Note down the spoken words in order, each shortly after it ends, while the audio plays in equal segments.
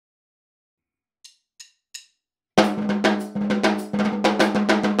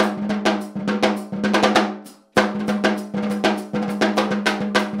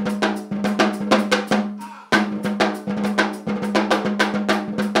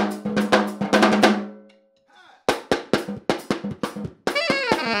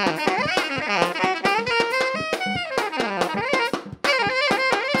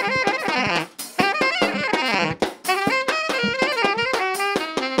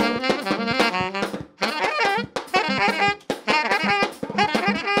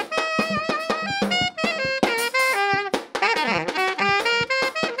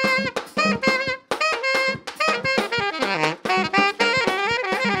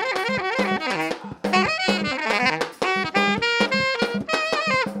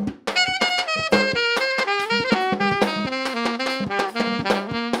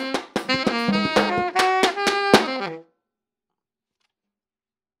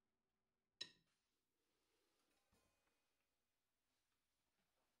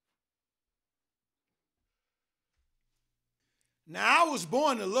Now, I was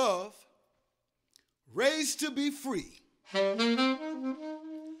born to love, raised to be free.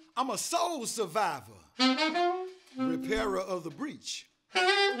 I'm a soul survivor, repairer of the breach.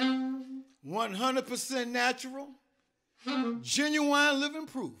 100% natural, genuine living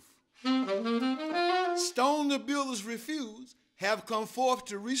proof. Stone the builders refuse, have come forth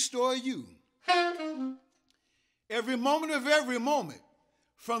to restore you. Every moment of every moment,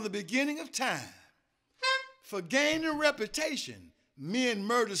 from the beginning of time, for gain and reputation, men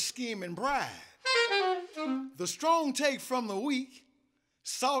murder, scheme, and bribe. The strong take from the weak,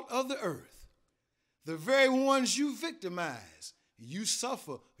 salt of the earth. The very ones you victimize, you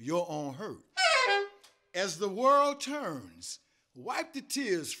suffer your own hurt. As the world turns, wipe the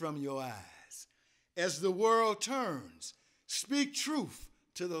tears from your eyes. As the world turns, speak truth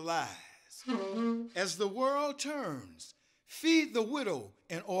to the lies. As the world turns, feed the widow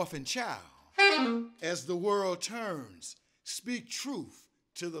and orphan child. As the world turns, speak truth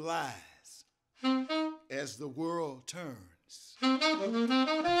to the lies. As the world turns.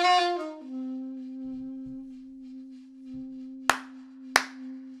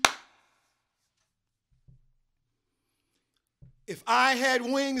 If I had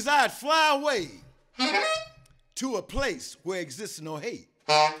wings, I'd fly away to a place where exists no hate.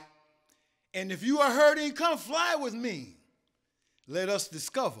 And if you are hurting, come fly with me. Let us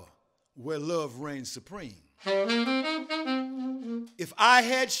discover where love reigns supreme. If I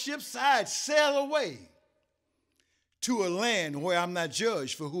had ships, I'd sail away to a land where I'm not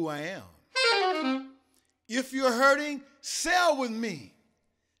judged for who I am. If you're hurting, sail with me.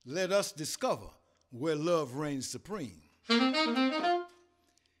 Let us discover where love reigns supreme.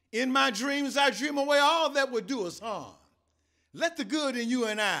 In my dreams, I dream away all that would do us harm. Let the good in you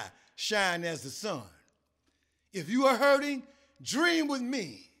and I shine as the sun. If you are hurting, dream with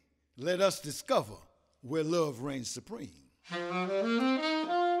me. Let us discover where love reigns supreme.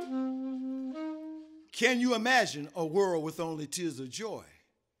 Can you imagine a world with only tears of joy?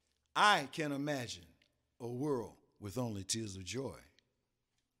 I can imagine a world with only tears of joy.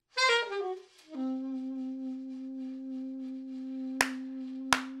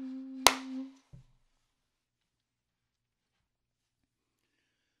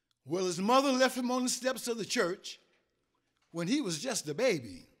 Well, his mother left him on the steps of the church when he was just a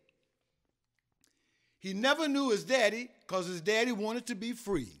baby. He never knew his daddy because his daddy wanted to be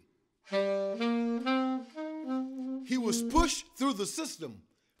free. He was pushed through the system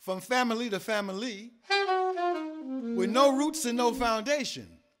from family to family with no roots and no foundation.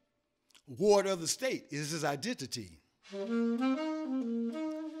 Ward of the state is his identity.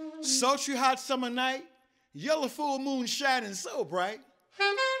 Sultry hot summer night, yellow full moon shining so bright.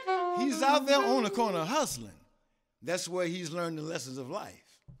 He's out there on the corner hustling. That's where he's learned the lessons of life.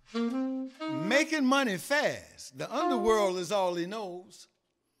 Making money fast. The underworld is all he knows.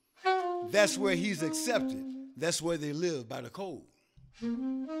 That's where he's accepted. That's where they live by the code.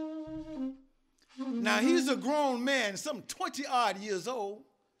 Now he's a grown man, some 20-odd years old.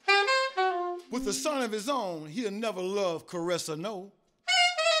 With a son of his own, he'll never love, caress, or know.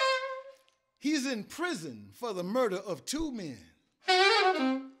 He's in prison for the murder of 2 men.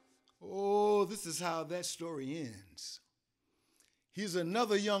 Oh, this is how that story ends. He's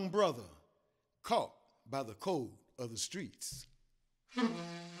another young brother caught by the code of the streets.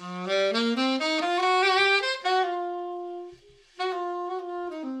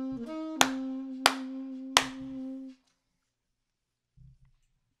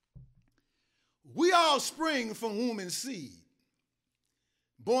 We all spring from woman's seed,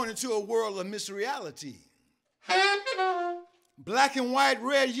 born into a world of misreality. Black and white,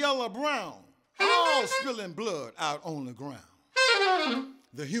 red, yellow, brown, all spilling blood out on the ground.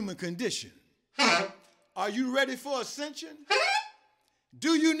 The human condition. Are you ready for ascension?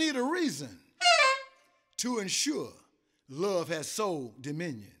 Do you need a reason to ensure love has sole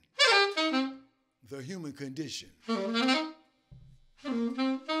dominion? The human condition.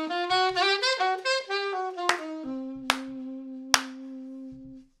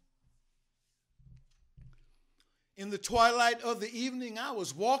 In the twilight of the evening, I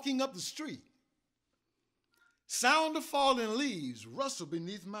was walking up the street. Sound of falling leaves rustled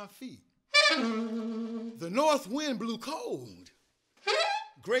beneath my feet. The north wind blew cold.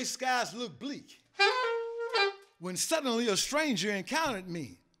 Gray skies looked bleak. When suddenly a stranger encountered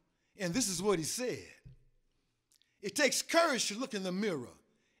me, and this is what he said. It takes courage to look in the mirror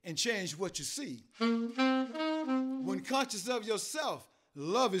and change what you see. When conscious of yourself,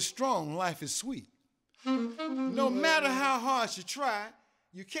 love is strong, life is sweet. No matter how hard you try,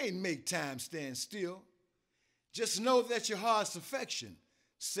 you can't make time stand still. Just know that your heart's affection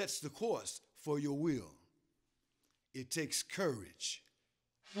sets the course for your will. it takes courage.